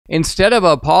instead of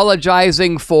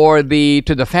apologizing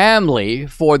to the family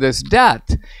for this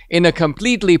death in a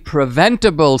completely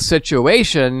preventable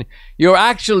situation, you're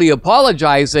actually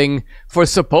apologizing for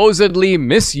supposedly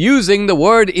misusing the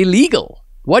word illegal.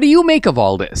 What do you make of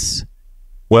all this?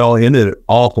 Well, isn't it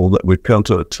awful that we've come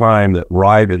to a time that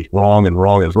right is wrong and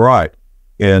wrong is right?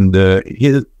 And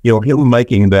him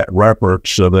making that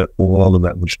reference of that woman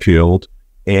that was killed,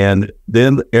 and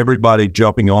then everybody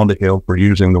jumping onto him for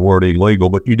using the word illegal,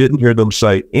 but you didn't hear them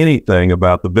say anything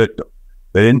about the victim.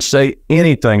 They didn't say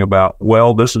anything about,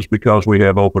 well, this is because we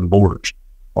have open borders,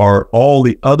 or all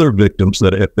the other victims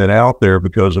that have been out there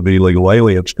because of illegal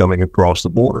aliens coming across the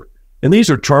border. And these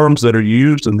are terms that are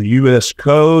used in the U.S.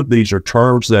 Code. These are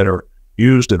terms that are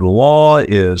used in law.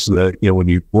 Is that, when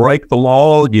you break the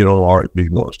law, do you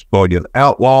want us to call you an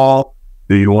outlaw?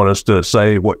 Do you want us to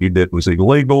say what you did was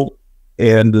illegal?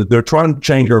 And they're trying to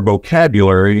change our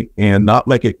vocabulary and not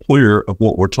make it clear of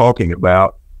what we're talking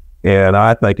about. And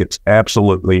I think it's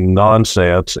absolutely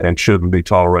nonsense and shouldn't be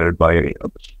tolerated by any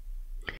of us.